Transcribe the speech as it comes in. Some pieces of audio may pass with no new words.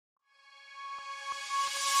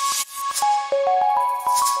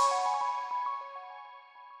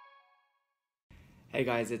Hey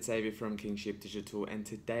guys, it's Xavier from KINSHIP Digital, and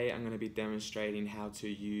today I'm going to be demonstrating how to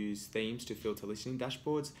use themes to filter listening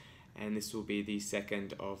dashboards, and this will be the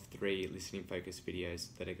second of 3 listening focused videos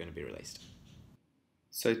that are going to be released.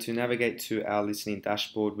 So to navigate to our listening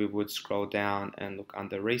dashboard, we would scroll down and look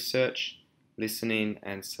under Research, Listening,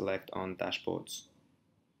 and select on Dashboards.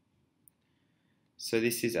 So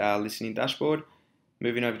this is our listening dashboard.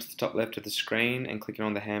 Moving over to the top left of the screen and clicking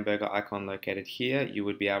on the hamburger icon located here, you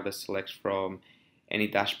would be able to select from any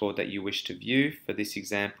dashboard that you wish to view. For this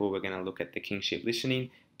example, we're going to look at the KINSHIP listening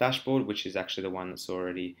dashboard, which is actually the one that's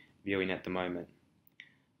already viewing at the moment.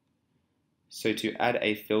 So to add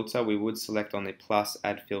a filter, we would select on the plus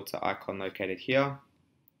add filter icon located here.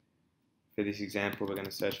 For this example, we're going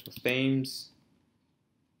to search for themes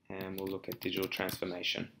and we'll look at digital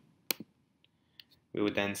transformation. We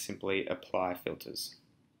would then simply apply filters.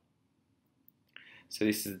 So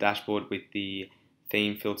this is the dashboard with the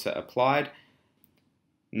theme filter applied.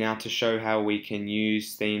 Now to show how we can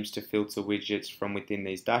use themes to filter widgets from within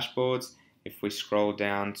these dashboards, if we scroll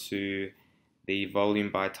down to the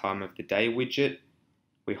volume by time of the day widget,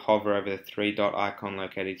 we hover over the 3-dot icon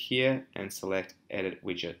located here and select edit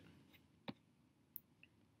widget.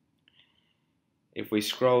 If we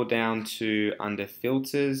scroll down to under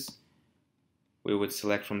filters, we would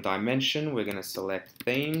select from dimension, we're going to select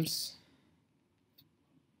themes,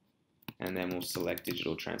 and then we'll select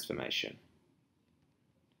digital transformation.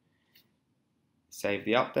 Save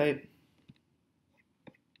the update.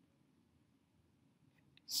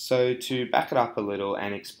 So to back it up a little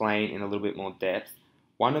and explain in a little bit more depth,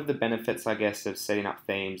 one of the benefits, I guess, of setting up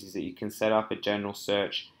themes is that you can set up a general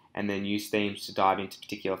search and then use themes to dive into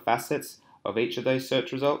particular facets of each of those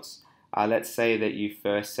search results. Let's say that you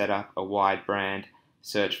first set up a wide brand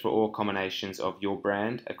search for all combinations of your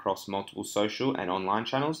brand across multiple social and online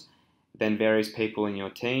channels. Then various people in your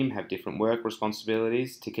team have different work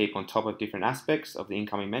responsibilities to keep on top of different aspects of the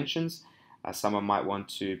incoming mentions. Someone might want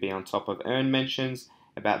to be on top of earned mentions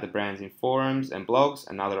about the brands in forums and blogs,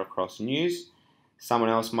 another across news. Someone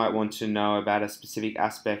else might want to know about a specific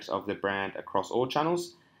aspect of the brand across all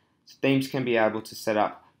channels. So themes can be able to set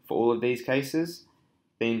up for all of these cases.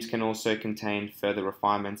 Themes can also contain further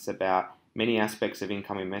refinements about many aspects of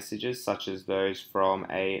incoming messages, such as those from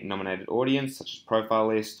a nominated audience, such as profile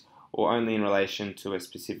list, or only in relation to a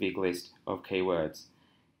specific list of keywords.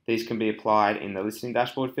 These can be applied in the listening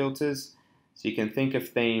dashboard filters, so you can think of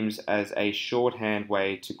themes as a shorthand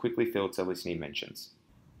way to quickly filter listening mentions.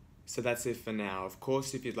 So that's it for now. Of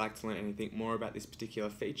course, if you'd like to learn anything more about this particular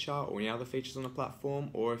feature or any other features on the platform,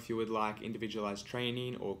 or if you would like individualized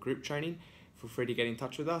training or group training, feel free to get in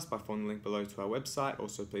touch with us by following the link below to our website.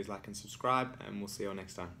 Also, please like and subscribe, and we'll see you all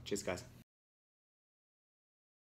next time. Cheers, guys.